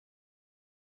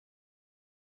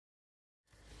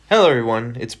Hello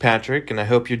everyone, it's Patrick, and I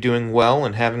hope you're doing well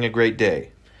and having a great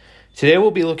day. Today we'll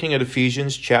be looking at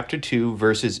Ephesians chapter 2,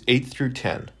 verses 8 through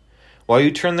 10. While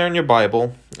you turn there in your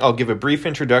Bible, I'll give a brief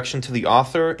introduction to the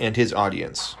author and his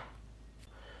audience.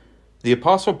 The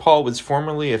Apostle Paul was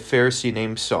formerly a Pharisee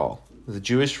named Saul, the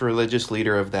Jewish religious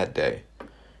leader of that day.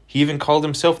 He even called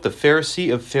himself the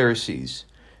Pharisee of Pharisees,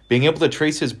 being able to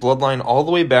trace his bloodline all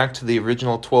the way back to the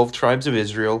original 12 tribes of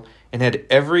Israel and had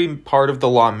every part of the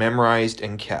law memorized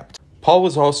and kept. Paul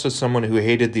was also someone who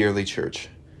hated the early church.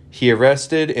 He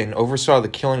arrested and oversaw the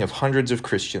killing of hundreds of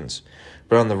Christians.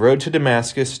 But on the road to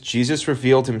Damascus, Jesus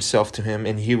revealed himself to him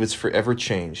and he was forever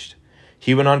changed.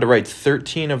 He went on to write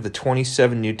 13 of the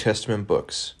 27 New Testament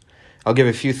books. I'll give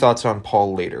a few thoughts on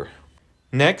Paul later.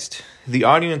 Next, the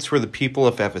audience were the people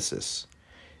of Ephesus.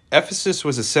 Ephesus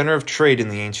was a center of trade in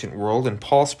the ancient world, and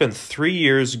Paul spent 3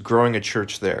 years growing a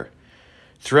church there.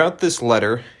 Throughout this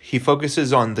letter, he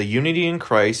focuses on the unity in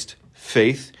Christ,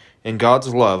 faith, and God's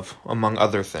love, among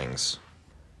other things.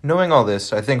 Knowing all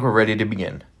this, I think we're ready to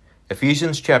begin.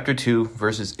 Ephesians chapter 2,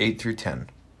 verses 8 through 10.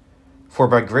 For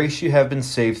by grace you have been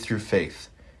saved through faith,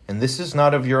 and this is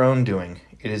not of your own doing,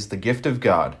 it is the gift of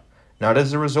God, not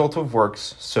as a result of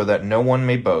works, so that no one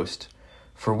may boast.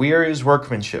 For we are his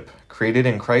workmanship, created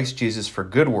in Christ Jesus for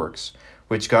good works,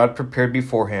 which God prepared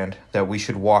beforehand that we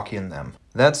should walk in them.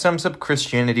 That sums up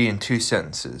Christianity in 2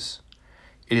 sentences.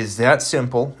 It is that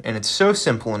simple, and it's so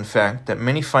simple, in fact, that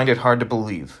many find it hard to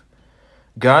believe.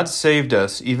 God saved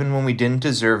us even when we didn't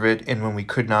deserve it and when we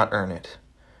could not earn it.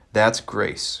 That's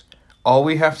grace. All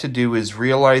we have to do is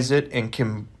realize it and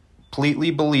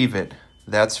completely believe it.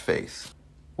 That's faith.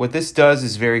 What this does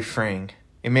is very freeing.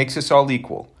 It makes us all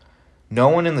equal. No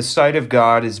one in the sight of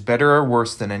God is better or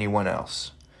worse than anyone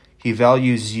else. He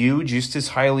values you just as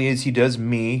highly as he does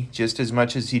me, just as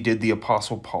much as he did the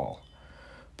Apostle Paul.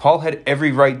 Paul had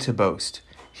every right to boast.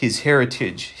 His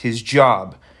heritage, his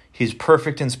job, his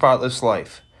perfect and spotless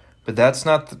life. But that's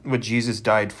not what Jesus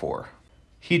died for.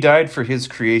 He died for his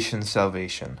creation's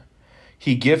salvation.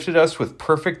 He gifted us with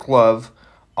perfect love,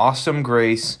 awesome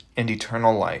grace, and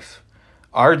eternal life.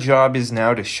 Our job is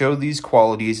now to show these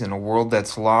qualities in a world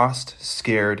that's lost,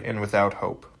 scared, and without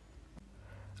hope.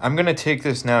 I'm going to take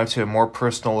this now to a more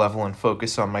personal level and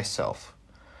focus on myself.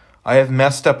 I have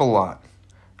messed up a lot.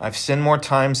 I've sinned more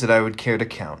times than I would care to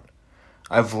count.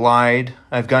 I've lied,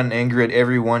 I've gotten angry at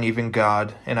everyone, even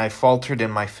God, and I faltered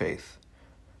in my faith.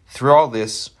 Through all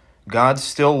this, God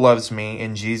still loves me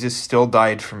and Jesus still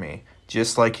died for me,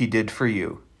 just like he did for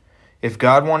you. If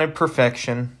God wanted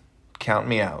perfection, count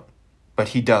me out. But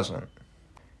he doesn't.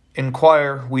 In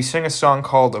choir, we sing a song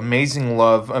called Amazing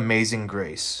Love, Amazing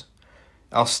Grace.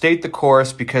 I'll state the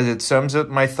chorus because it sums up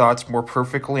my thoughts more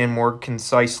perfectly and more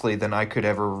concisely than I could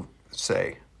ever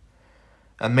say.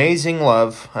 Amazing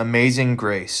love, amazing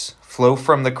grace, flow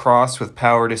from the cross with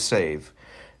power to save.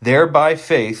 There by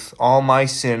faith all my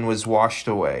sin was washed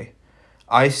away.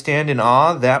 I stand in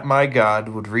awe that my God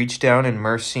would reach down in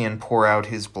mercy and pour out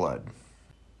his blood.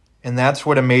 And that's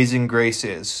what amazing grace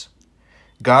is.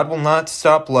 God will not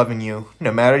stop loving you,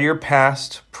 no matter your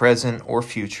past, present, or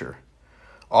future.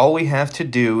 All we have to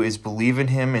do is believe in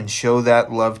him and show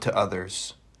that love to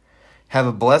others. Have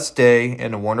a blessed day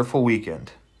and a wonderful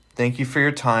weekend. Thank you for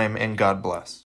your time, and God bless.